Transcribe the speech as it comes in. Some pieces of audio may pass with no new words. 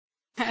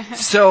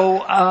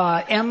So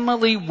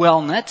Emily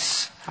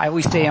Wellnitz, I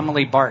always say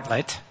Emily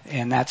Bartlett,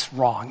 and that's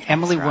wrong.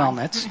 Emily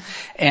Wellnitz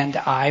and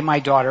I, my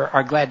daughter,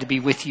 are glad to be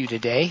with you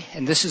today.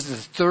 And this is the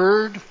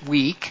third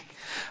week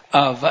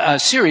of a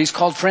series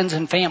called Friends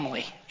and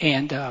Family.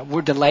 And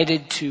we're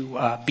delighted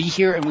to be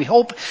here, and we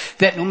hope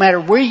that no matter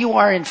where you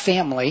are in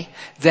family,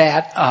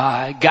 that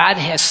God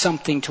has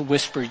something to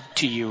whisper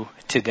to you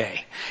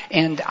today.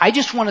 And I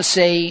just want to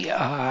say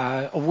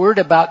a word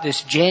about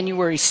this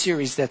January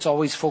series that's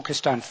always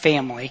focused on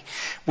family.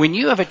 When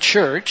you have a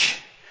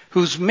church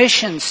whose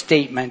mission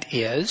statement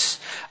is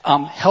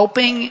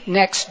helping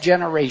next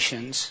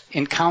generations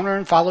encounter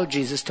and follow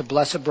Jesus to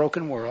bless a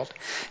broken world,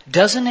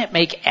 doesn't it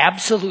make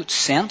absolute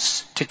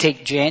sense to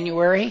take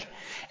January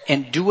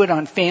and do it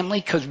on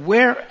family? Because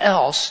where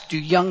else do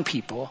young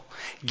people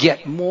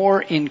get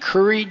more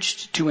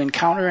encouraged to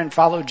encounter and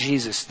follow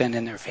Jesus than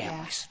in their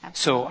families? Yeah,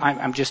 so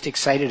I'm just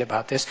excited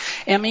about this.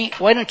 Emmy,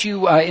 why don't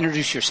you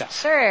introduce yourself?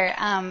 Sure.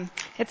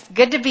 It's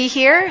good to be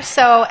here.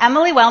 So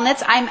Emily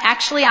Wellnitz, I'm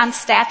actually on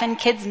staff in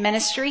kids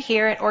ministry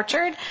here at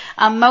Orchard.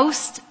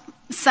 Most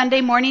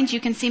Sunday mornings, you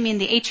can see me in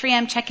the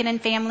atrium, checking in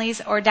families,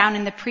 or down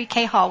in the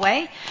pre-K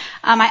hallway.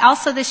 I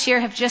also this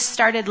year have just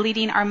started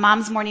leading our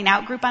Mom's Morning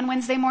Out group on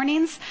Wednesday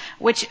mornings,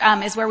 which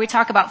is where we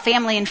talk about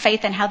family and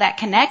faith and how that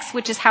connects,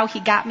 which is how he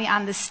got me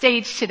on the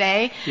stage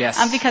today.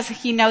 Yes. Because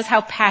he knows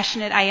how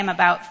passionate I am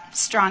about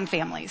strong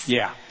families.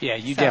 Yeah,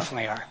 you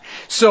definitely are.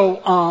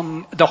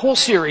 So the whole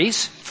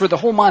series for the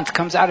whole month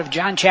comes out of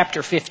John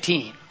chapter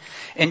 15.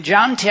 And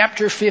John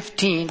chapter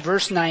 15,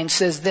 verse 9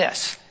 says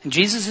this. And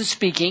Jesus is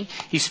speaking.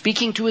 He's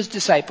speaking to his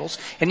disciples.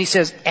 And he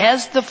says,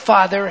 "As the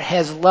Father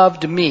has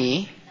loved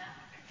me,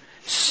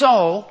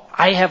 so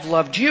I have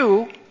loved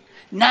you.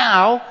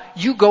 Now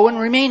you go and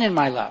remain in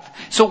my love."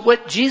 So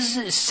what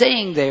Jesus is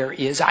saying there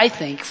is, I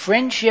think,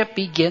 friendship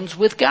begins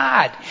with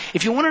God.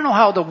 If you want to know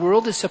how the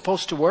world is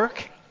supposed to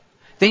work,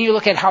 then you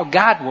look at how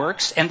God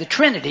works, and the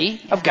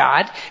Trinity of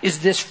God is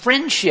this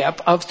friendship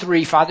of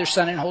three, Father,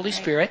 Son, and Holy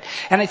Spirit.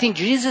 And I think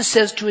Jesus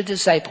says to his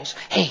disciples,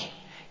 hey,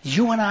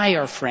 you and I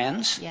are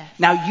friends. Yes.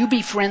 Now you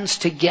be friends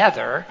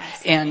together.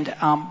 And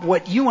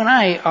what you and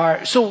I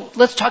are... So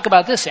let's talk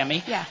about this,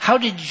 Emmy. Yeah. How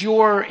did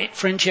your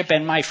friendship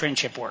and my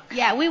friendship work?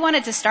 Yeah, we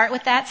wanted to start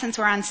with that since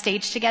we're on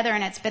stage together,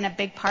 and it's been a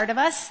big part of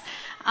us.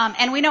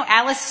 And we know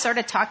Alice sort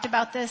of talked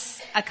about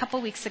this a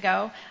couple weeks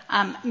ago,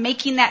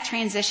 making that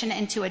transition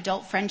into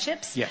adult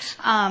friendships. Yes.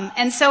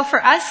 And so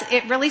for us,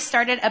 it really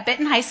started a bit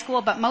in high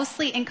school, but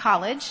mostly in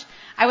college.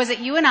 I was at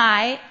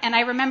UNI, and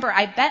I remember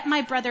I bet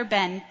my brother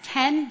Ben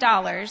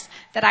 $10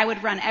 that I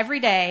would run every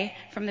day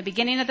from the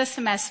beginning of the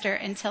semester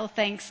until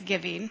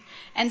Thanksgiving.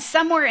 And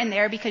somewhere in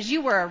there, because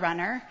you were a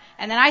runner,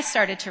 and then I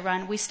started to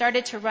run, we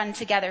started to run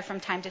together from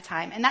time to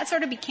time. And that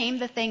sort of became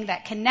the thing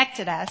that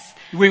connected us.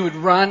 We would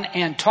run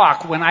and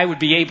talk when I would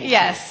be able to.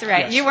 Yes,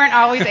 right. Yes. You weren't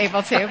always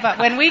able to, but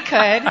when we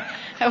could,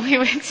 we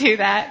would do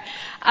that.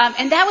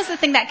 And that was the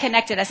thing that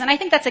connected us. And I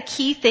think that's a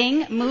key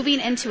thing moving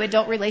into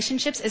adult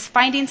relationships is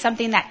finding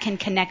something that can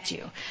connect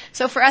you.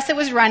 So for us, it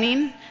was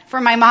running.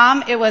 For my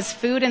mom, it was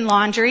food and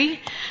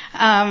laundry.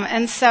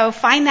 And so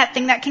find that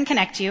thing that can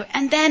connect you.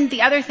 And then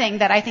the other thing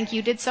that I think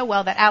you did so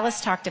well that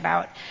Alice talked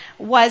about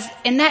was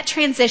in that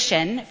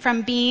transition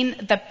from being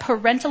the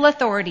parental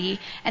authority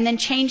and then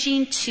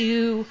changing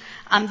to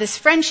this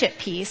friendship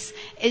piece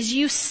is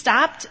you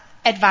stopped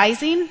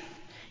advising.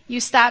 You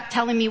stopped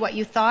telling me what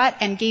you thought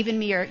and giving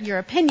me your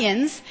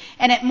opinions,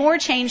 and it more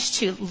changed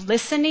to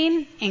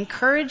listening,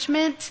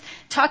 encouragement,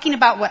 talking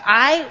about what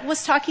I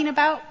was talking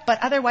about, but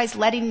otherwise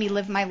letting me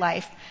live my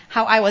life,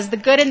 how I was, the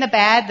good and the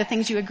bad, the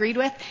things you agreed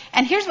with.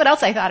 And here's what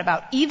else I thought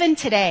about. Even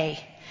today,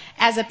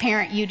 as a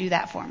parent, you do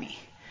that for me.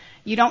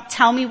 You don't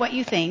tell me what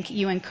you think.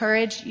 You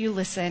encourage, you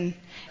listen,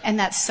 and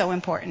that's so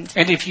important.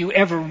 And if you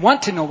ever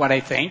want to know what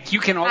I think,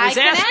 you can always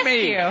ask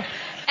me. You.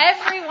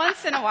 Every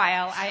once in a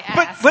while, I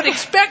ask. But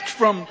expect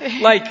from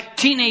like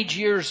teenage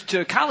years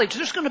to college,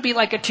 there's going to be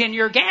like a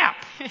 10-year gap.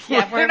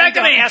 Yeah, we're not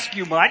going to ask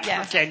you much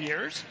Yes. for 10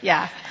 years.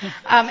 Yeah.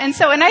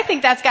 And I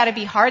think that's got to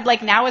be hard.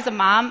 Like now as a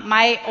mom,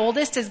 my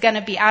oldest is going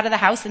to be out of the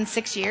house in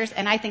 6 years,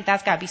 and I think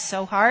that's got to be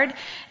so hard.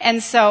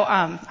 And so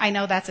I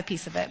know that's a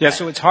piece of it. Yeah,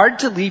 so it's hard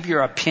to leave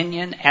your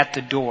opinion at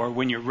the door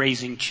when you're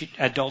raising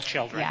adult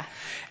children. Yeah.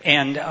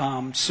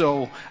 And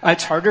so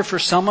it's harder for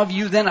some of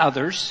you than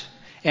others.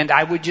 And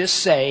I would just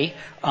say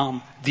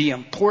the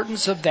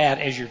importance of that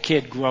as your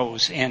kid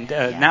grows. And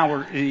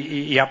now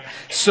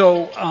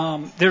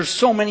So there's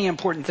so many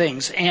important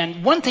things.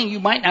 And one thing you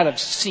might not have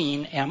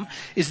seen, Em,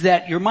 is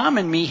that your mom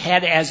and me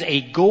had as a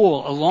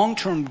goal, a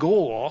long-term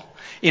goal,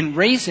 in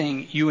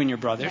raising you and your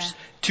brothers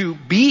to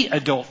be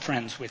adult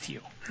friends with you.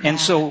 And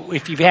so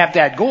if you have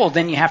that goal,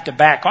 then you have to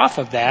back off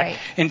of that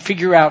and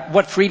figure out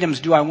what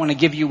freedoms do I want to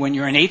give you when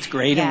you're in 8th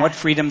grade and what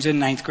freedoms in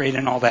 9th grade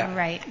and all that.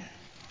 Right.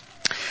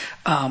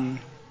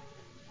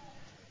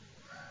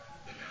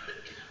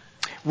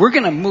 We're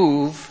going to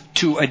move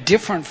to a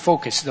different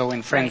focus, though,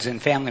 in friends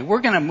and family.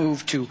 We're going to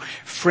move to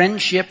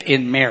friendship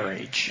in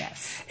marriage.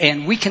 Yes.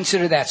 And we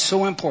consider that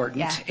so important.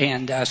 Yeah.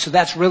 And so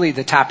that's really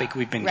the topic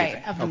we've been given.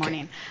 Right, of the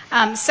morning.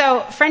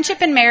 So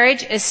friendship in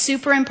marriage is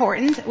super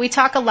important. We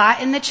talk a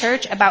lot in the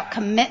church about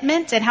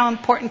commitment and how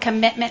important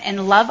commitment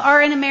and love are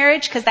in a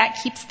marriage, because that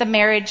keeps the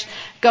marriage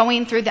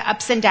going through the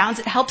ups and downs.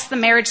 It helps the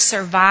marriage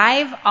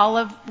survive all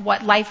of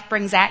what life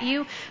brings at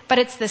you. But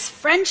it's this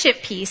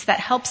friendship piece that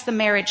helps the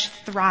marriage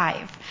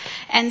thrive.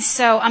 And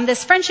so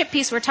this friendship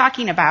piece we're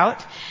talking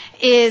about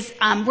is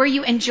where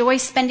you enjoy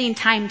spending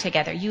time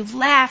together. You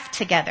laugh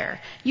together.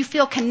 You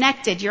feel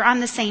connected. You're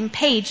on the same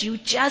page. You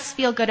just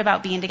feel good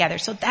about being together.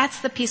 So that's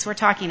the piece we're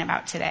talking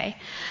about today.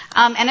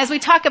 And as we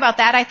talk about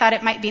that, I thought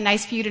it might be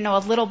nice for you to know a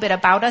little bit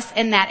about us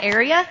in that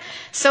area.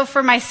 So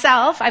for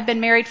myself, I've been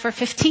married for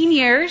 15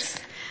 years.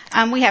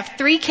 We have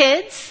 3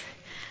 kids.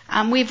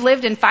 We've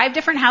lived in 5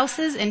 different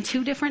houses in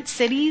 2 different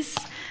cities.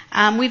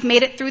 We've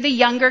made it through the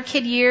younger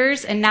kid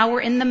years, and now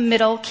we're in the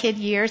middle kid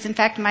years. In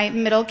fact, my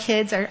middle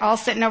kids are all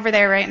sitting over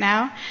there right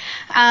now.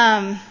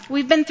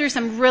 We've been through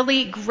some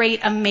really great,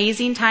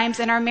 amazing times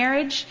in our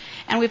marriage,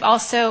 and we've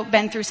also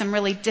been through some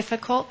really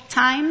difficult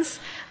times.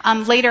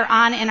 Later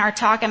on in our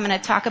talk, I'm going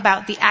to talk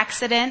about the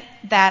accident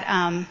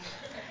that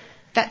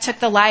took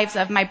the lives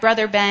of my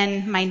brother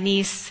Ben, my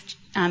niece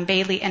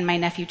Bailey, and my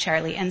nephew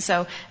Charlie. And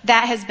so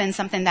that has been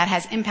something that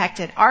has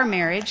impacted our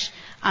marriage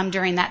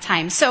during that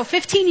time. So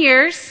 15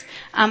 years,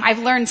 I've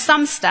learned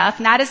some stuff,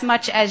 not as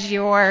much as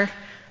your,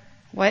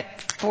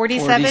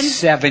 47?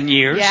 47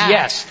 years, yeah.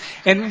 Yes.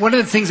 And one of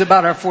the things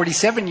about our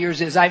 47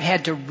 years is I've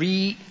had to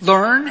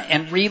relearn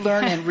and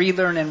relearn and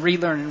relearn and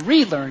relearn and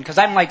relearn, because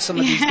I'm like some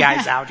of these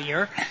guys out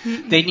here.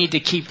 They need to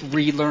keep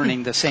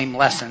relearning the same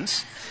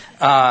lessons.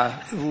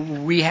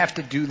 We have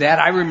to do that.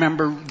 I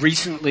remember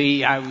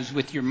recently I was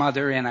with your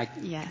mother and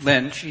Yes.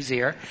 Lynn, she's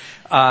here,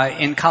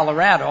 in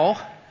Colorado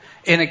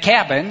in a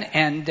cabin.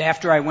 And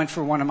after I went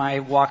for one of my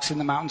walks in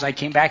the mountains, I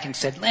came back and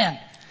said, Lynn,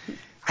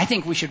 I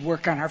think we should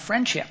work on our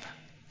friendship.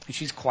 And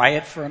she's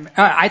quiet for a minute.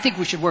 I think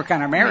we should work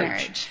on our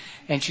marriage.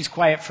 And she's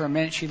quiet for a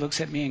minute. She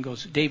looks at me and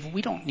goes, Dave,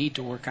 we don't need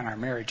to work on our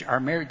marriage. Our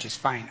marriage is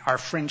fine. Our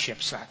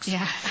friendship sucks.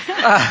 Yeah.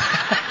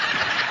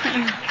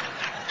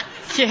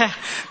 Yeah.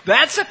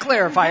 That's a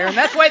clarifier, and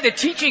that's why the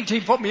teaching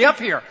team put me up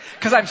here,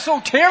 because I'm so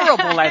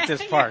terrible at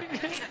this part.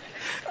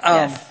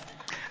 Yes.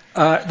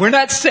 We're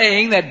not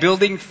saying that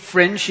building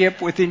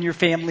friendship within your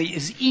family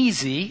is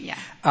easy.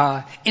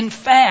 Yeah. In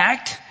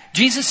fact,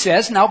 Jesus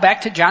says, now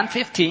back to John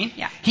 15,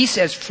 Yeah. He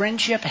says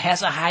friendship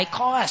has a high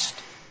cost.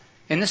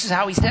 And this is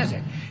how He says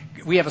it.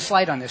 We have a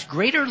slide on this.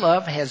 Greater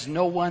love has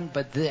no one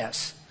but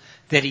this,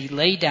 that He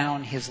lay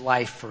down His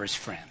life for His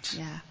friends.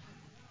 Yeah.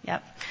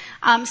 Yep.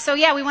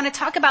 We want to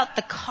talk about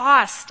the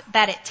cost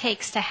that it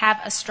takes to have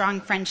a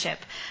strong friendship.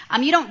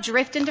 You don't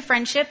drift into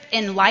friendship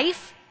in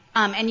life,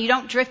 and you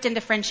don't drift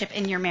into friendship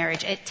in your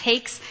marriage. It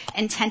takes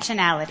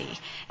intentionality.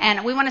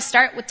 And we want to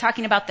start with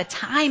talking about the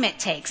time it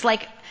takes.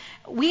 Like,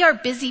 we are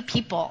busy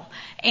people,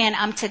 and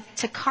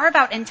to carve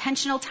out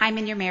intentional time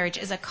in your marriage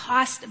is a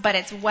cost, but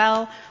it's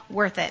well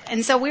worth it.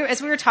 And so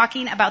as we were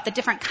talking about the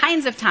different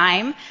kinds of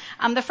time,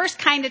 the first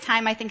kind of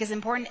time I think is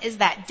important is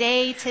that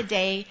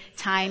day-to-day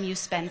time you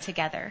spend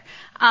together.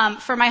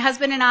 For my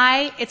husband and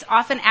I, it's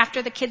often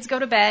after the kids go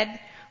to bed,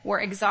 we're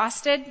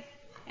exhausted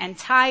and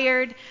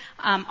tired.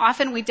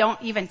 Often we don't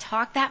even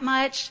talk that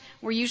much.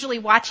 We're usually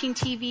watching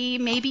TV,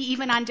 maybe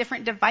even on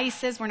different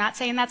devices. We're not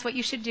saying that's what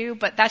you should do,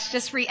 but that's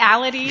just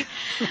reality.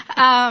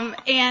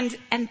 And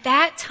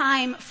that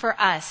time for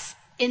us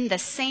in the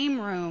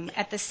same room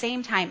at the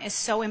same time is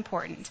so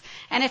important.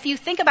 And if you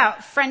think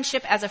about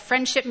friendship as a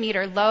friendship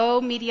meter,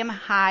 low, medium,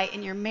 high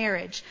in your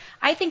marriage,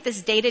 I think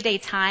this day-to-day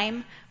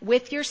time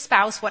with your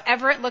spouse,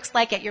 whatever it looks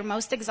like at your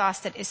most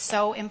exhausted, is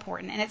so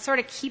important. And it sort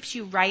of keeps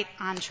you right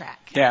on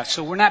track. Yeah,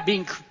 so we're not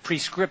being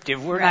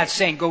prescriptive. We're Right. not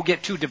saying go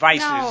get 2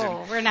 devices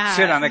No, we're not.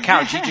 sit on the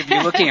couch, each of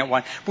you looking at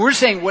one. But we're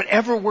saying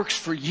whatever works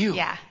for you.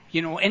 Yeah.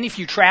 And if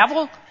you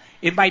travel,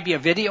 it might be a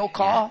video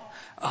call.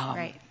 Yeah.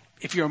 Right.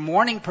 If you're a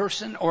morning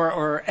person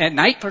or a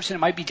night person, it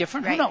might be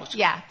different. Right. Who knows?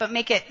 Yeah, but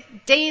make it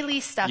daily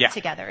stuff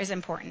together is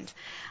important.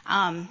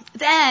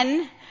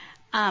 Then,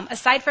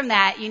 aside from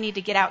that, you need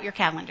to get out your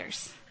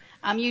calendars.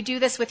 You do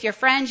this with your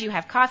friends. You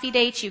have coffee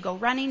dates. You go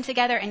running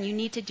together, and you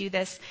need to do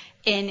this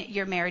in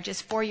your marriages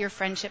for your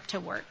friendship to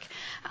work.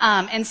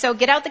 And so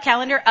get out the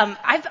calendar.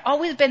 I've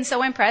always been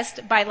so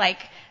impressed by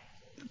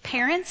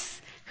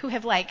parents who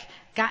have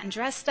gotten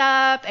dressed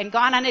up and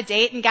gone on a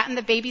date and gotten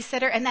the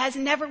babysitter, and that has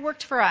never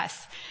worked for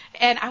us.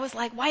 And I was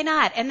like, why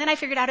not? And then I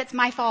figured out it's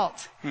my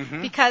fault.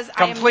 Mm-hmm. Because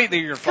completely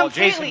your fault,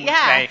 Jason would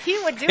say. He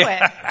would do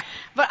it.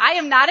 But I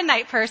am not a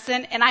night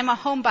person, and I'm a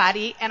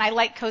homebody, and I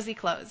like cozy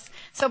clothes.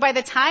 So by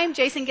the time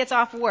Jason gets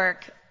off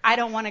work, I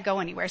don't want to go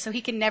anywhere, so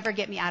he can never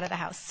get me out of the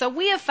house. So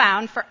we have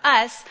found, for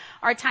us,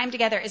 our time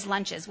together is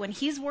lunches. When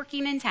he's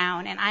working in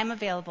town and I'm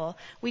available,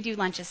 we do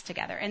lunches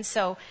together.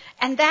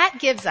 And that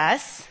gives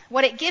us,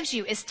 what it gives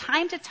you is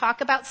time to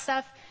talk about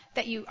stuff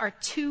that you are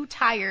too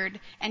tired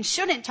and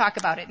shouldn't talk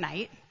about at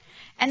night.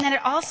 And then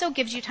it also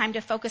gives you time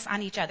to focus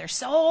on each other.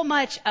 So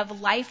much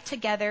of life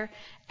together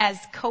as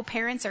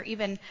co-parents or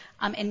even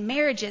in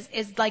marriages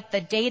is like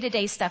the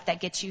day-to-day stuff that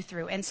gets you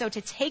through. And so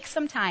to take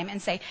some time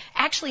and say,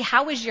 actually,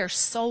 how is your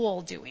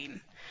soul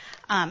doing?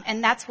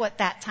 And that's what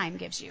that time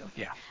gives you.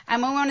 Yeah.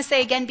 And I want to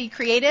say again, be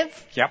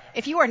creative. Yep.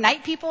 If you are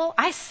night people,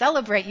 I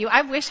celebrate you.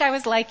 I wish I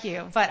was like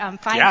you, but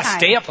find time. Yeah,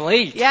 stay up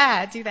late.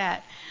 Yeah, do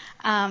that.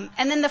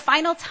 And then the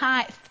final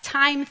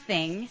time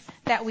thing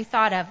that we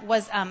thought of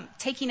was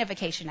taking a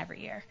vacation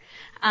every year.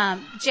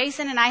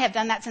 Jason and I have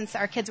done that since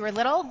our kids were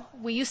little.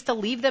 We used to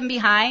leave them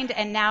behind,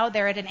 and now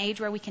they're at an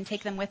age where we can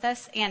take them with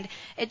us. And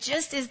it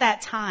just is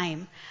that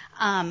time.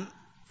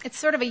 It's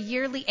sort of a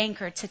yearly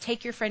anchor to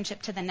take your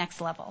friendship to the next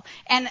level.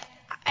 And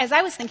as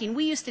I was thinking,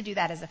 we used to do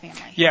that as a family.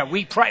 Yeah,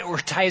 we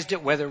prioritized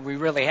it whether we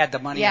really had the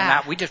money or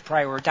not. We just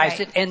prioritized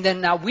it. And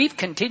then now we've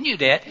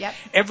continued it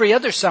every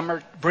other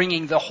summer,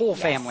 bringing the whole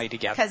family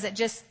together. Because it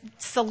just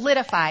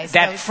solidifies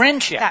that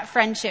friendship. That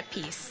friendship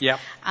piece. Yep.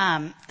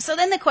 So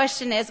then the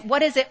question is,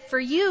 what is it for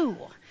you?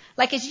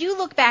 Like as you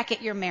look back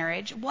at your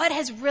marriage, what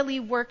has really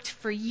worked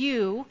for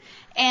you?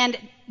 And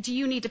do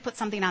you need to put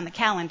something on the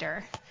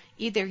calendar,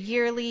 either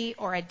yearly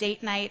or a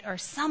date night or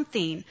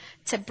something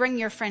to bring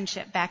your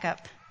friendship back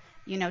up,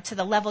 to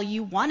the level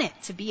you want it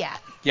to be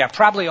at? Yeah,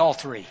 probably all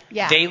three.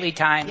 Yeah. Daily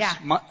times,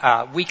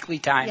 weekly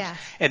times,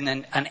 and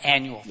then an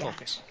annual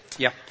focus.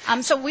 Yep.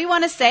 So we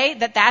want to say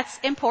that that's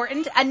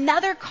important.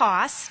 Another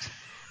cost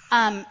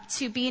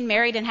to being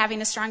married and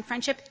having a strong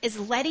friendship is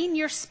letting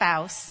your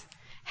spouse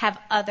have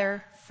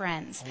other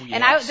friends. Oh,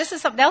 yes. And this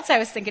is something else I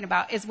was thinking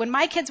about, is when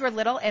my kids were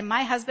little and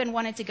my husband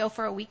wanted to go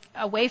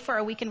away for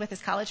a weekend with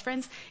his college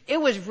friends,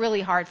 it was really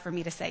hard for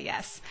me to say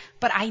yes.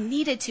 But I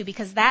needed to,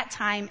 because that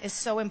time is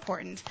so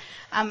important.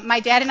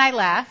 My dad and I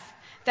laugh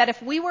that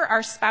if we were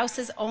our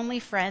spouse's only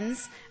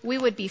friends, we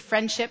would be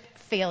friendship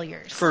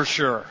failures. For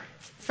sure.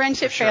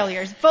 Friendship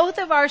failures. Both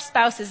of our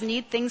spouses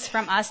need things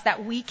from us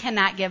that we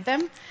cannot give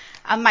them.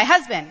 My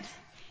husband,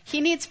 he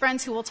needs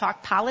friends who will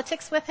talk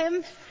politics with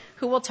him,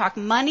 who will talk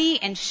money,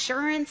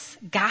 insurance,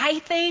 guy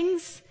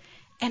things,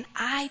 and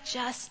I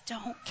just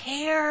don't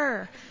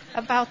care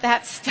about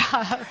that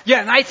stuff.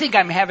 Yeah, and I think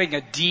I'm having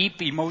a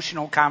deep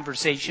emotional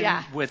conversation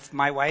with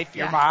my wife,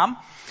 your mom,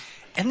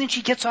 and then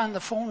she gets on the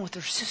phone with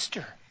her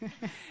sister.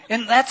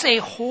 And that's a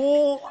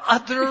whole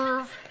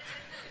other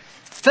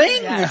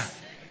thing. Yes.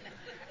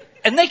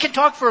 And they can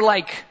talk for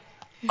like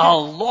a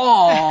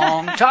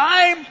long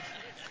time.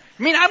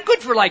 I mean, I'm good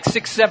for like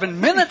 6-7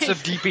 minutes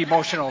of deep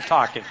emotional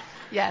talking.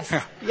 Yes.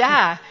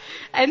 Yeah.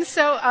 And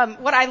so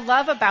what I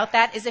love about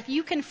that is if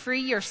you can free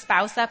your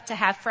spouse up to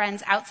have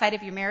friends outside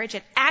of your marriage,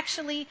 it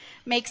actually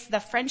makes the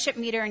friendship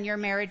meter in your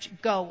marriage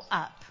go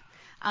up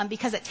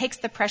because it takes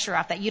the pressure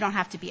off that you don't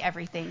have to be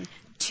everything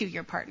to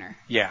your partner.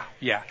 Yeah,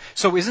 yeah.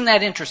 So isn't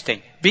that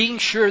interesting? Being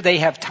sure they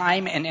have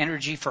time and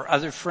energy for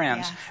other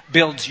friends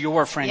builds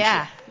your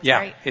friendship. Yeah,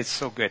 right. It's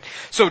so good.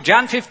 So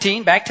John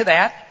 15, back to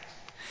that.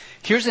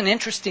 Here's an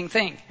interesting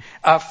thing.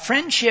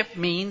 Friendship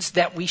means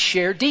that we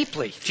share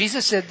deeply.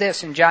 Jesus said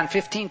this in John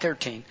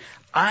 15:13.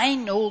 I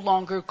no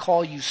longer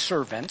call you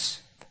servants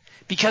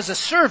because a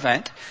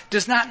servant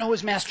does not know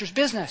his master's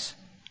business.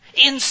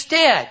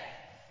 Instead,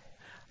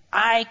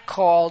 I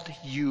called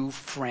you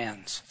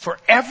friends. For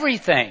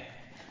everything,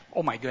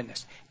 oh my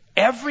goodness,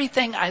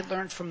 everything I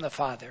learned from the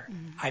Father,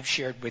 I've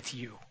shared with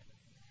you.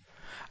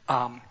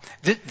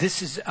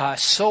 This is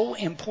so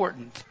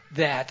important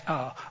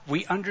that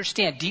we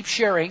understand deep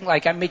sharing.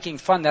 Like I'm making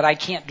fun that I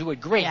can't do it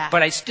great,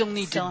 but I still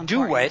need to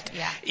do it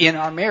in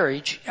our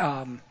marriage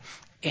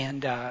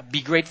and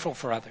be grateful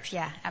for others.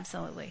 Yeah,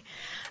 absolutely.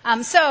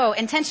 So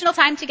intentional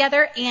time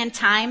together and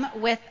time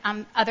with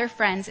other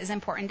friends is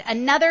important.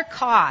 Another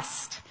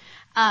cost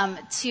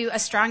to a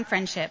strong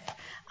friendship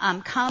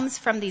comes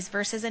from these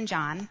verses in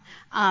John.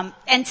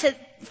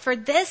 For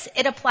this,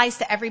 it applies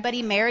to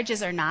everybody,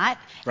 marriages or not.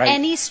 Right.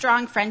 Any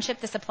strong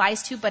friendship this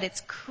applies to, but it's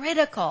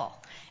critical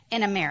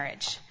in a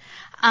marriage.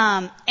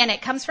 And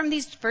it comes from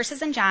these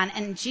verses in John.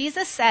 And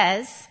Jesus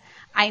says,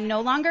 I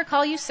no longer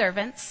call you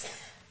servants,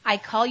 I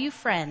call you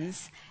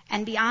friends.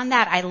 And beyond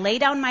that, I lay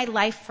down my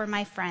life for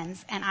my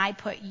friends, and I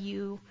put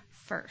you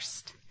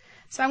first.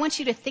 So I want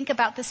you to think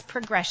about this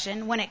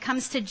progression when it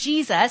comes to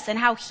Jesus and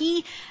how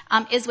he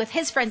is with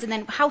his friends and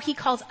then how he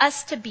calls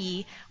us to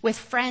be with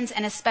friends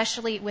and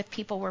especially with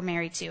people we're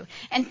married to.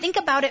 And think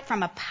about it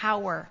from a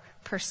power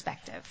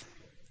perspective.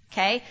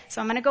 Okay?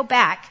 So I'm going to go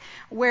back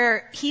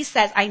where he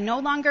says, I no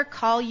longer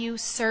call you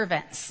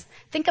servants.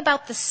 Think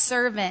about the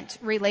servant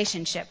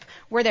relationship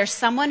where there's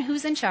someone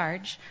who's in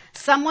charge,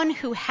 someone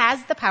who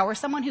has the power,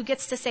 someone who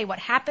gets to say what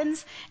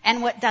happens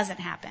and what doesn't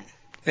happen.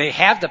 They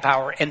have the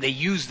power and they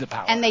use the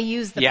power. And they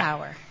use the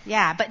power.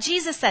 Yeah. But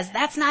Jesus says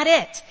that's not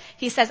it.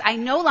 He says, I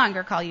no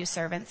longer call you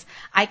servants.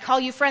 I call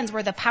you friends,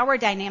 where the power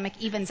dynamic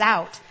evens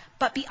out.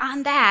 But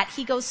beyond that,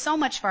 he goes so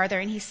much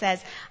farther and he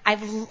says,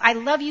 I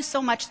love you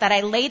so much that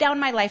I lay down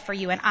my life for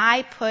you and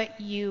I put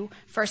you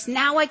first.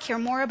 Now I care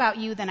more about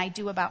you than I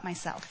do about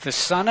myself. The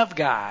Son of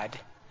God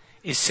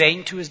is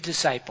saying to his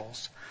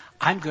disciples,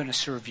 I'm going to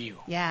serve you.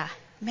 Yeah.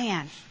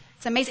 Man.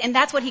 It's amazing. And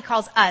that's what he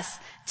calls us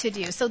to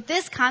do. So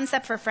this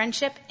concept for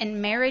friendship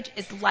in marriage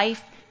is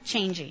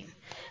life-changing.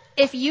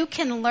 If you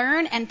can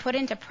learn and put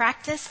into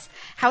practice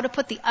how to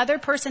put the other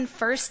person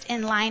first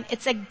in line,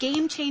 it's a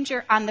game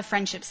changer on the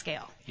friendship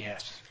scale.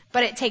 Yes.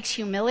 But it takes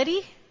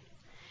humility,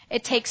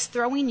 it takes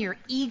throwing your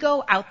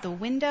ego out the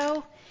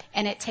window,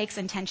 and it takes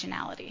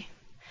intentionality.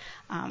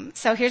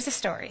 So here's the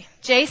story.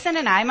 Jason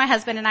and I, my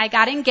husband and I,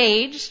 got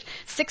engaged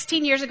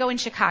 16 years ago in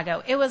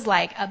Chicago. It was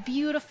like a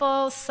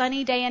beautiful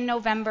sunny day in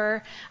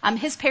November.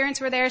 His parents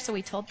were there, so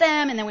we told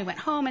them, and then we went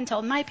home and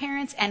told my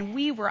parents, and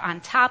we were on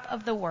top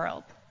of the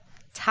world.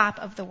 Top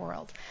of the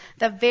world.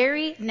 The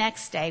very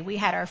next day, we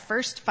had our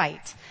first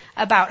fight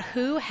about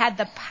who had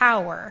the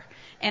power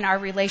in our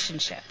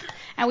relationship.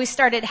 And we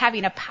started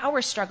having a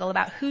power struggle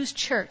about whose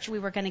church we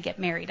were going to get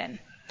married in.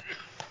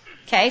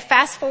 Okay,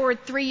 fast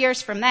forward 3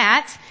 years from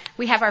that,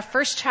 we have our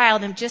first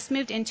child and just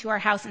moved into our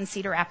house in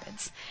Cedar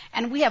Rapids.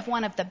 And we have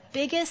one of the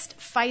biggest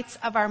fights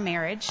of our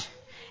marriage,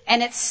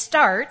 and it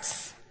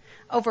starts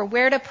over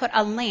where to put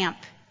a lamp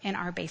in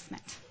our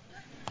basement.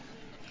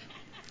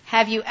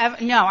 Have you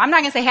ever, no, I'm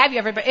not going to say have you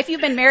ever, but if you've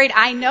been married,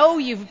 I know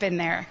you've been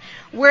there,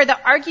 where the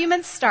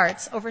argument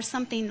starts over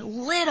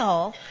something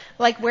little,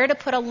 like where to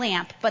put a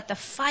lamp, but the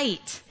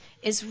fight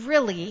is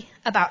really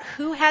about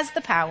who has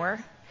the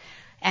power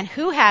and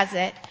who has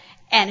it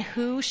and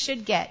who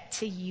should get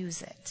to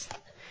use it.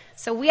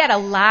 So we had a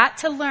lot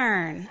to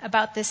learn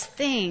about this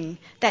thing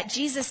that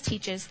Jesus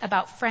teaches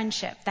about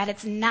friendship, that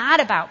it's not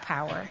about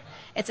power,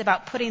 it's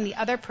about putting the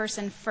other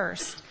person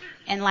first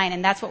in line,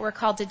 and that's what we're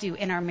called to do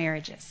in our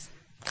marriages.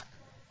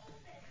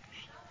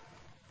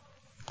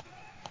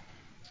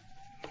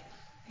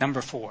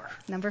 Number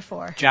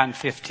 4. John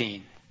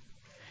 15.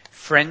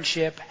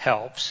 Friendship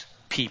helps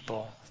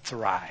people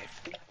thrive.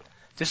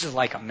 This is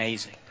like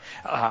amazing.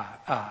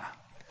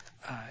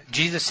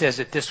 Jesus says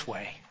it this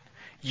way.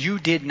 You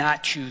did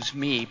not choose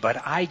me,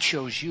 but I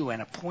chose you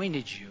and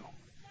appointed you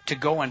to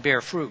go and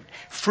bear fruit.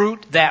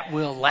 Fruit that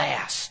will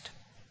last.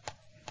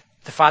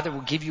 The Father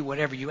will give you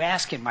whatever you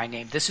ask in my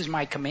name. This is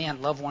my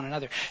command. Love one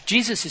another.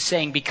 Jesus is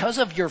saying, because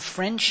of your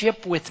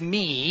friendship with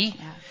me,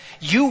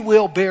 you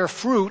will bear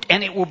fruit,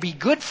 and it will be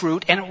good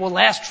fruit, and it will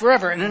last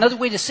forever. And another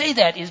way to say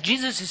that is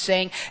Jesus is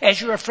saying,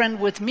 as you're a friend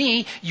with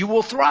me, you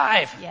will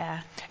thrive.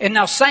 Yeah. And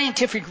now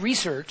scientific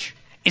research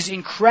is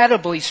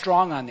incredibly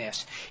strong on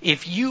this.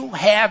 If you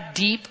have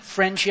deep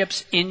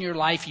friendships in your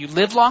life, you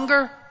live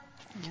longer,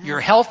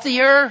 you're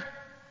healthier,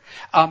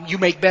 you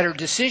make better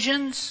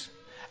decisions.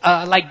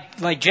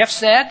 Like Jeff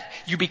said,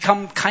 you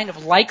become kind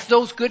of like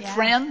those good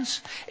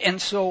friends.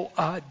 And so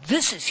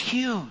this is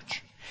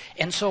huge.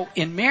 And so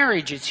in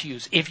marriage, it's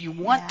huge. If you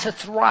want to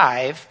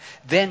thrive,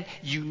 then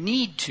you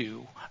need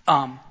to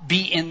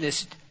be in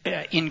this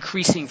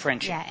increasing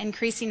friendship. Yeah,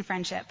 increasing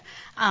friendship.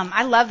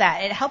 I love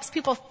that. It helps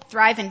people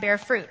thrive and bear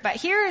fruit. But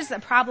here's the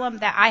problem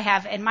that I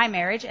have in my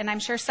marriage, and I'm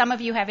sure some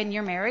of you have in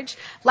your marriage.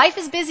 Life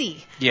is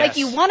busy. Yes. Like,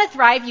 you want to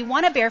thrive, you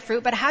want to bear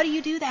fruit, but how do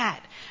you do that?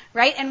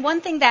 Right? And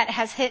one thing that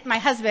has hit my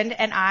husband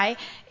and I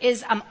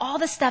is all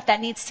the stuff that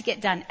needs to get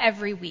done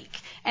every week.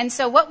 And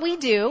so what we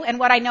do, and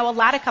what I know a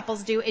lot of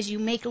couples do, is you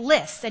make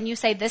lists and you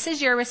say, this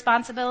is your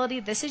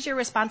responsibility,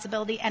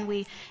 and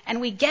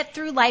we get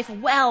through life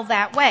well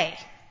that way.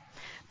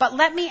 But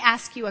let me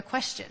ask you a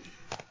question.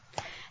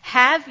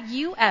 Have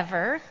you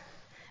ever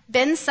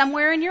been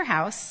somewhere in your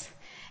house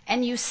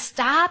and you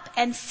stop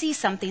and see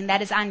something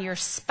that is on your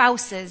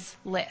spouse's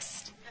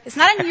list? It's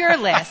not on your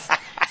list.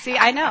 See,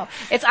 I know.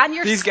 It's on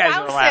your These guys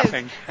are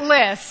laughing.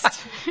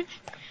 list.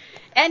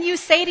 And you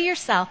say to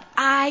yourself,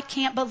 I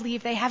can't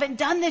believe they haven't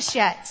done this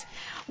yet.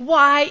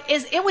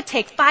 It would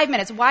take 5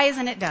 minutes. Why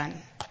isn't it done?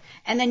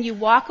 And then you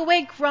walk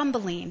away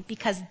grumbling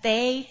because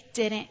they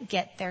didn't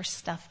get their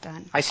stuff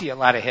done. I see a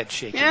lot of head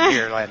shaking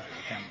here.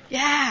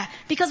 Yeah,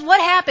 because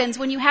what happens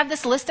when you have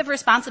this list of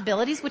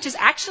responsibilities, which is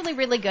actually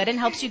really good and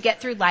helps you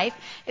get through life,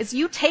 is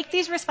you take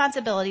these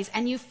responsibilities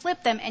and you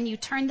flip them and you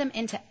turn them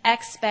into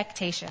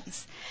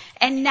expectations.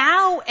 And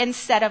now,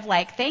 instead of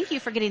like, thank you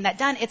for getting that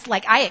done, it's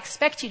like, I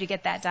expect you to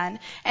get that done.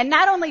 And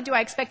not only do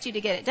I expect you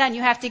to get it done,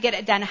 you have to get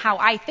it done how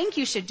I think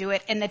you should do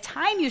it and the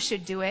time you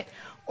should do it,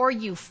 or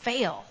you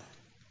fail.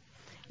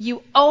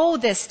 You owe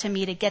this to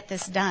me to get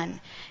this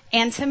done.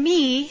 And to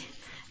me,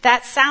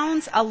 that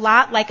sounds a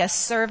lot like a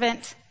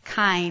servant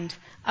kind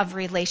of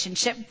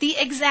relationship, the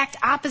exact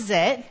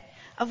opposite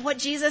of what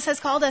Jesus has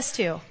called us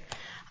to.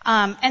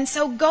 And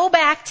so go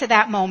back to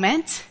that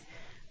moment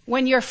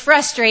when you're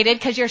frustrated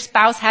because your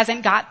spouse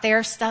hasn't got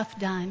their stuff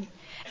done,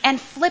 and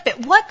flip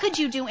it. What could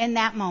you do in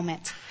that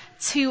moment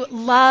to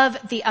love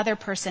the other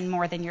person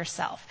more than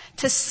yourself,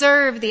 to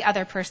serve the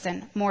other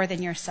person more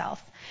than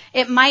yourself?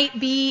 It might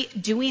be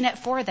doing it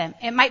for them.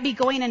 It might be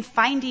going and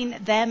finding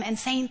them and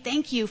saying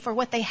thank you for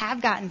what they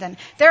have gotten done.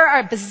 There are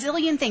a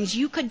bazillion things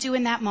you could do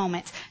in that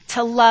moment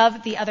to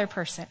love the other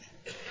person.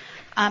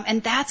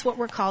 And that's what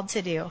we're called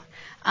to do.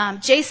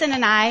 Jason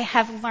and I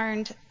have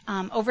learned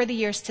over the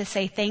years to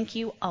say thank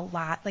you a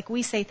lot. Like,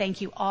 we say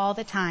thank you all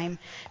the time,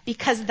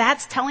 because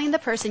that's telling the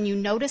person you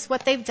notice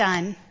what they've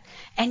done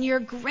and you're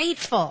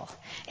grateful.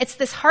 It's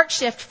this heart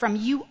shift from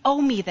you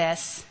owe me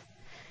this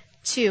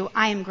to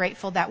I am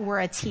grateful that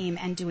we're a team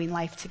and doing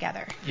life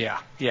together.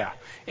 Yeah.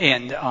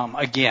 And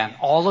again,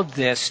 all of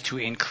this to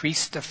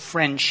increase the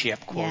friendship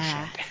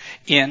quotient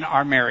in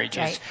our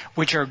marriages,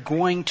 which are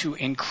going to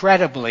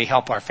incredibly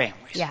help our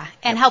families. Yeah,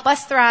 and help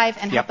us thrive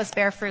and help us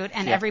bear fruit,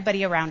 and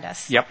everybody around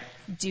us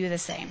do the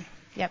same.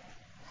 Yep.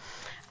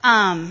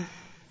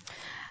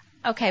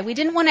 Okay, we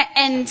didn't want to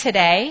end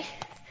today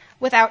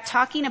without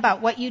talking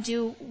about what you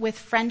do with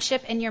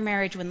friendship in your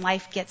marriage when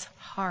life gets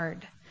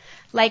hard.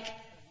 Like,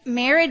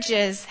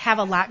 marriages have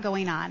a lot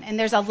going on, and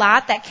there's a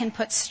lot that can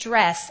put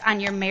stress on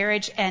your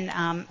marriage and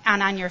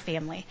on your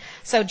family.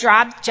 So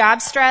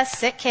job stress,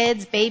 sick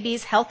kids,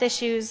 babies, health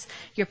issues,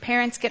 your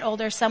parents get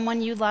older,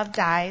 someone you love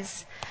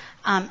dies.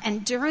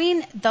 And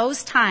during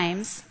those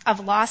times of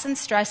loss and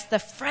stress, the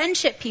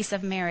friendship piece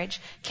of marriage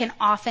can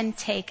often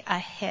take a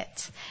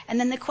hit. And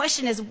then the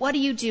question is, what do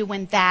you do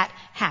when that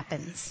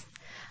happens?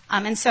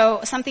 And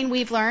so something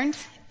we've learned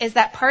is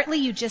that partly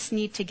you just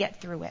need to get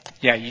through it.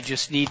 Yeah, you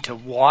just need to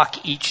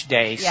walk each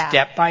day,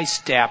 step by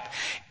step,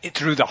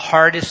 through the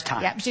hardest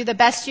times. Yeah, do the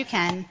best you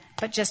can,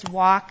 but just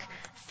walk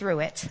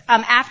through it.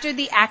 After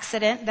the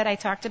accident that I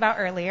talked about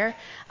earlier,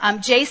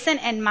 Jason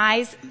and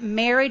my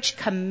marriage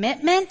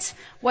commitment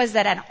was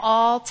at an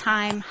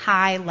all-time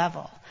high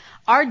level.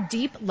 Our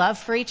deep love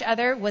for each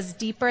other was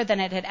deeper than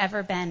it had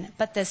ever been,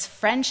 but this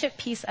friendship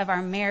piece of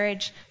our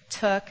marriage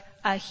took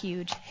a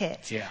huge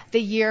hit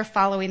the year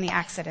following the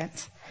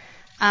accident.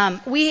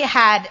 We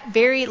had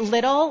very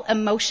little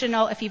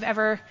emotional, if you've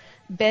ever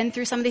been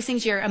through some of these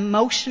things, your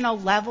emotional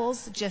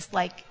levels just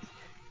plummet.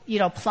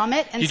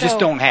 And you just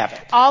don't have it.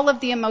 All of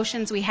the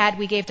emotions we had,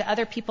 we gave to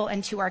other people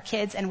and to our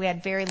kids, and we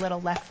had very little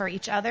left for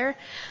each other.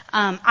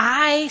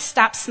 I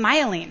stopped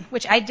smiling,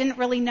 which I didn't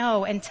really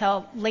know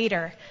until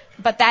later,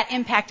 but that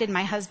impacted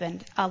my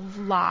husband a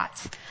lot.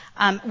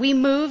 We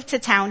moved to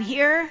town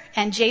here,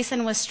 and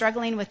Jason was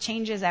struggling with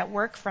changes at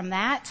work from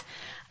that.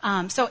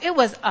 So it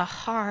was a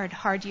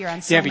hard year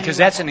on so many because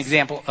levels. That's an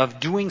example of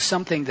doing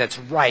something that's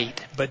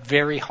right, but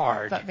very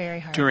hard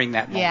during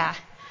that moment. Yeah.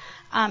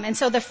 And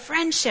so the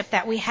friendship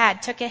that we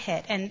had took a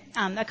hit. And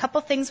a couple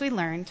things we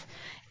learned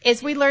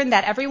is we learned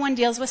that everyone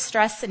deals with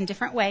stress in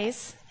different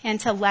ways and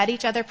to let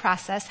each other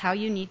process how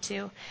you need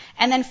to.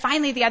 And then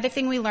finally, the other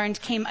thing we learned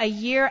came a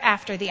year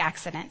after the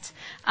accident.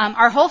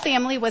 Our whole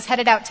family was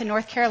headed out to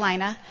North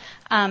Carolina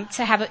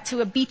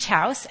to a beach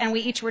house, and we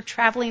each were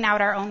traveling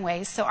out our own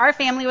ways. So our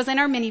family was in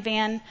our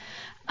minivan,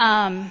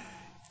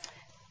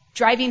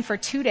 driving for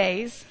 2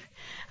 days.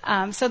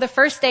 So the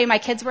first day, my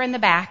kids were in the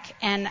back,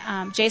 and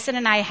Jason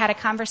and I had a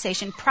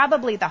conversation,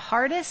 probably the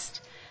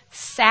hardest,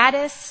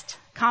 saddest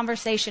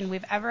conversation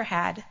we've ever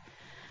had,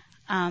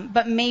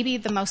 but maybe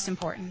the most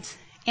important.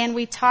 And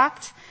we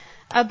talked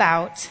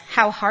about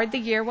how hard the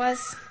year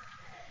was,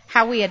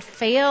 how we had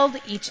failed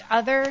each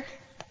other.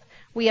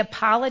 We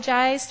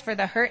apologized for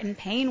the hurt and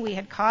pain we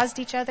had caused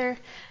each other,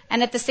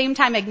 and at the same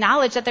time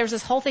acknowledged that there was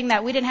this whole thing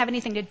that we didn't have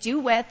anything to do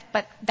with,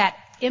 but that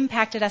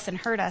impacted us and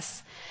hurt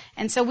us.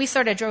 And so we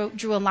sort of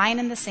drew a line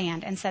in the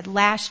sand and said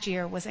last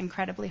year was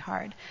incredibly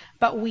hard,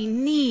 but we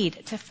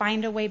need to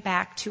find a way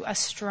back to a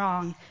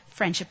strong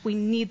friendship. We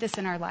need this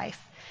in our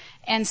life.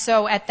 And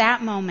so at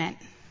that moment,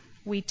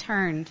 we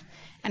turned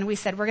and we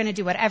said we're going to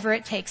do whatever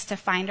it takes to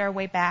find our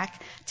way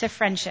back to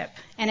friendship.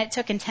 And it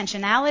took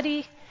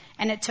intentionality,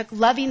 and it took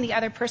loving the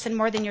other person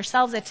more than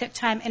yourselves. It took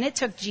time, and it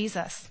took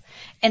Jesus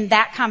in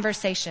that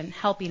conversation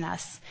helping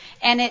us.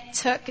 And it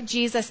took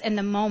Jesus in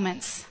the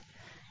moments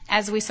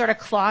as we sort of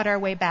clawed our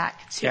way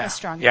back to a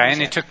strong friendship. Yeah,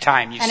 and it took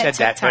time. You said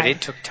that, but it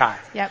took time.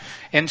 Yep.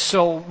 And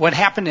so what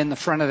happened in the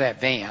front of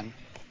that van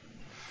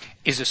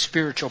is a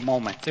spiritual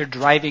moment. They're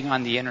driving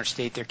on the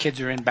interstate. Their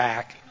kids are in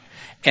back.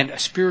 And a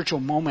spiritual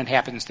moment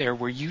happens there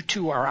where you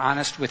two are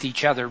honest with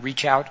each other,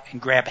 reach out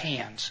and grab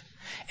hands.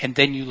 And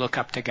then you look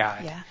up to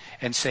God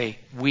and say,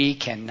 we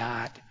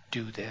cannot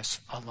do this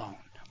alone.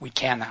 We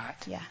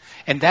cannot. Yeah.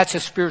 And that's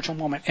a spiritual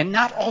moment. And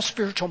not all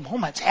spiritual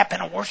moments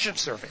happen in worship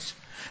service.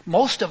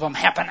 Most of them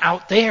happen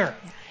out there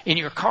in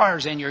your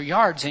cars, in your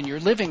yards, in your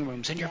living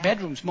rooms, in your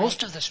bedrooms.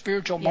 Most of the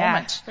spiritual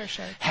moments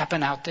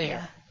happen out there.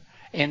 Yeah.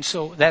 And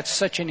so that's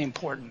such an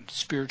important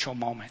spiritual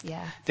moment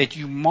that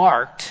you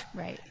marked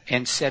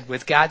and said,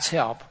 with God's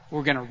help,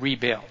 we're going to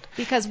rebuild.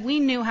 Because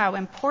we knew how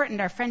important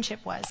our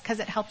friendship was,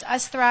 because it helped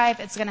us thrive,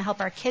 it's going to help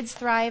our kids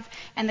thrive,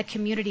 and the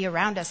community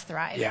around us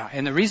thrive. Yeah,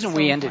 and the reason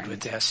we ended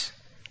with this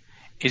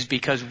is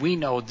because we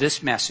know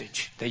this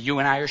message that you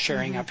and I are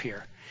sharing up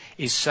here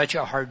is such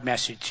a hard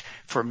message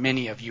for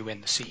many of you in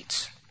the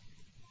seats.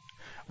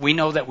 We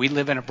know that we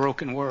live in a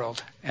broken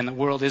world, and the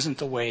world isn't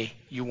the way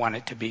you want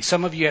it to be.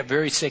 Some of you have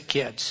very sick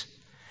kids,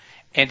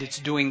 and it's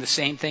doing the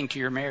same thing to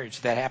your marriage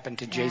that happened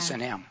to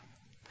Jason M.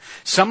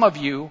 Some of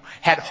you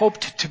had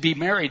hoped to be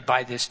married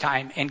by this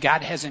time, and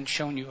God hasn't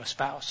shown you a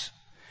spouse.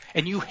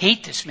 And you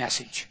hate this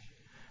message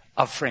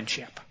of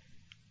friendship.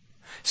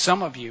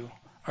 Some of you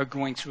are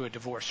going through a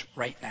divorce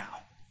right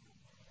now.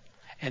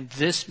 And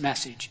this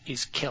message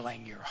is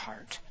killing your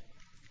heart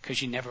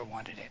because you never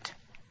wanted it.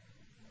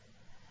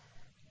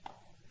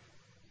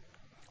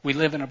 We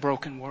live in a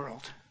broken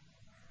world.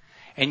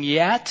 And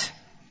yet,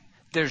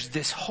 there's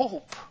this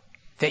hope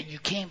that you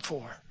came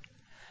for,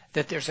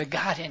 that there's a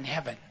God in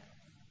heaven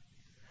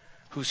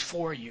who's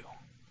for you,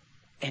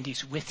 and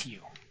he's with you.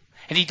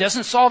 And he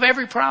doesn't solve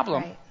every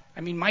problem. Right.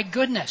 I mean, my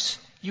goodness,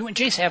 you and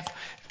Jace have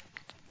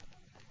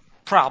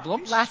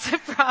problems. Lots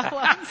of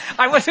problems.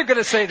 I wasn't going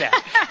to say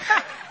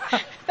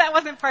that. That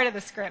wasn't part of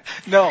the script.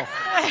 No.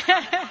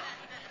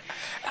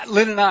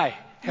 Lynn and I.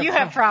 You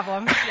have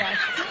problems, yes.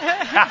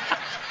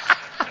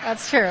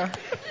 That's true.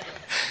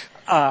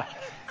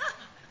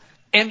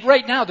 And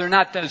right now, they're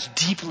not those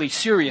deeply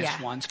serious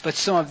ones, but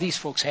some of these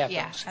folks have those.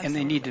 Absolutely. And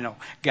they need to know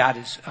God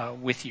is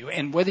with you.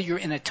 And whether you're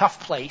in a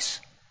tough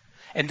place,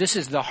 and this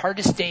is the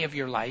hardest day of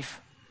your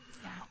life,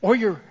 or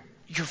you're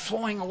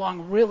flowing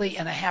along really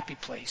in a happy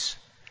place,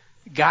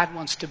 God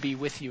wants to be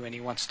with you and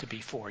he wants to be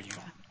for you.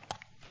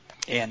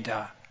 And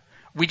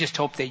we just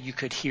hope that you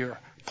could hear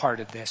part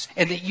of this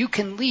and that you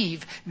can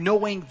leave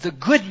knowing the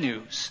good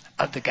news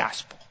of the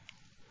gospel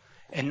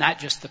and not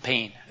just the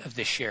pain of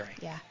this sharing.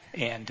 Yeah.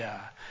 And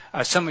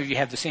some of you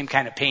have the same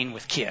kind of pain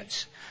with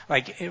kids.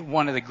 Like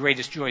one of the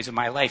greatest joys of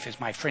my life is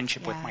my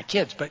friendship with my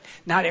kids, but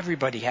not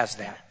everybody has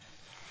that.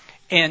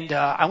 And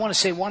I want to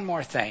say one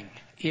more thing.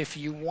 If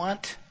you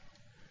want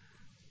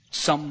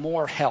some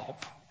more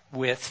help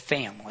with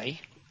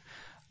family,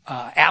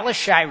 Alice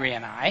Shirey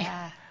and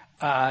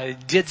I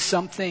did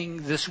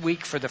something this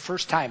week for the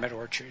first time at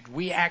Orchard.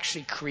 We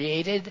actually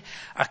created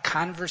a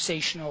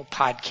conversational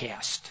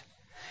podcast.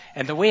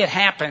 And the way it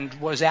happened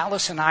was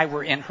Alice and I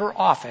were in her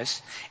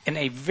office in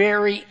a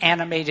very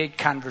animated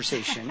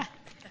conversation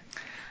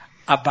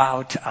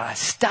about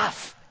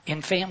stuff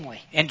in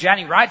family. And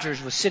Johnny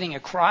Rogers was sitting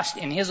across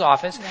in his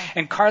office,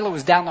 and Carla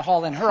was down the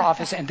hall in her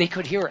office, and they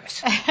could hear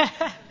us.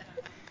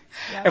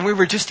 And we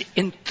were just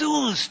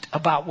enthused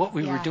about what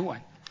we were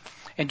doing.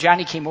 And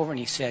Johnny came over and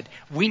he said,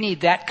 we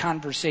need that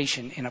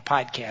conversation in a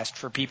podcast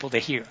for people to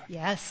hear.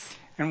 Yes.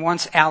 And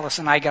once Alice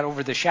and I got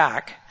over the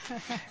shock,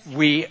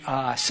 we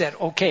said,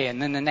 okay.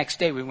 And then the next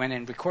day we went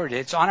and recorded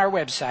it. It's on our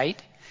website.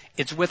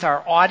 It's with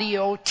our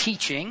audio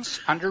teachings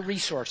under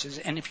resources.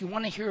 And if you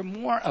want to hear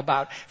more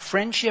about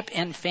friendship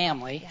and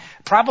family,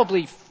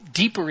 probably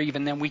deeper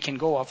even than we can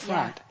go up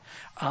front,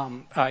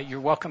 you're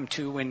welcome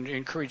to and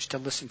encouraged to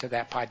listen to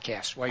that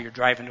podcast while you're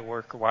driving to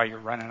work or while you're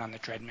running on the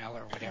treadmill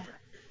or whatever.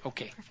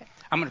 Okay. Perfect.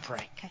 I'm going to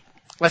pray. Okay.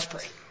 Let's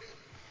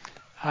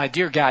pray.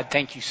 Dear God,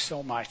 thank you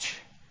so much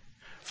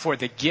for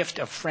the gift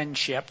of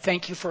friendship.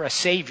 Thank you for a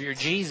Savior,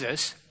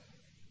 Jesus,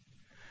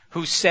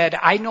 who said,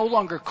 I no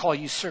longer call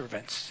you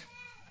servants.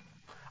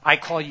 I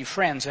call you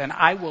friends, and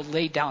I will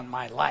lay down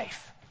my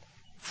life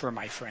for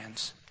my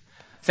friends.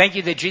 Thank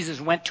you that Jesus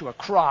went to a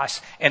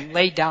cross and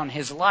laid down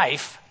his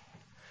life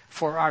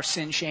for our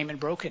sin, shame, and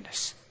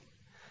brokenness.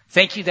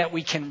 Thank you that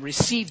we can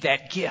receive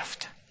that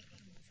gift.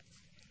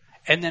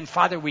 And then,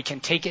 Father, we can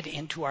take it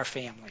into our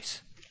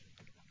families.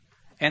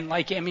 And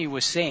like Emmy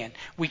was saying,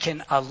 we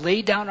can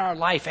lay down our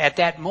life at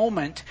that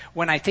moment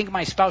when I think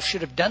my spouse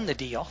should have done the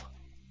deal.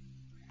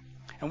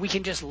 And we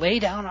can just lay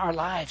down our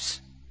lives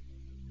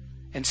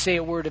and say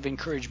a word of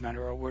encouragement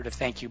or a word of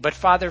thank you. But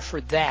Father, for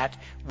that,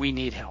 we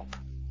need help.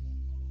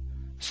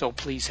 So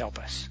please help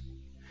us.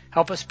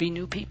 Help us be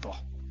new people.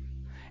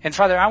 And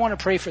Father, I want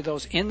to pray for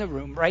those in the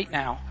room right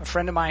now. A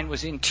friend of mine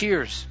was in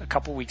tears a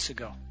couple weeks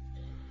ago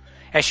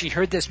as she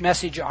heard this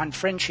message on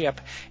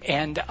friendship,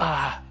 and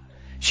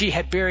she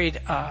had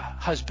buried a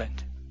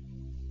husband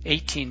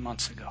 18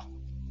 months ago.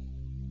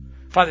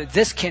 Father,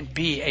 this can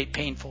be a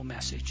painful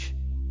message.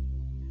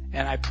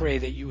 And I pray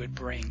that you would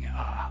bring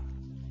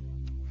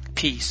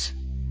peace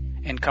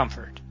and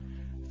comfort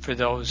for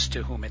those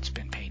to whom it's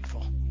been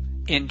painful.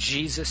 In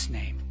Jesus'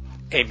 name,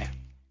 amen.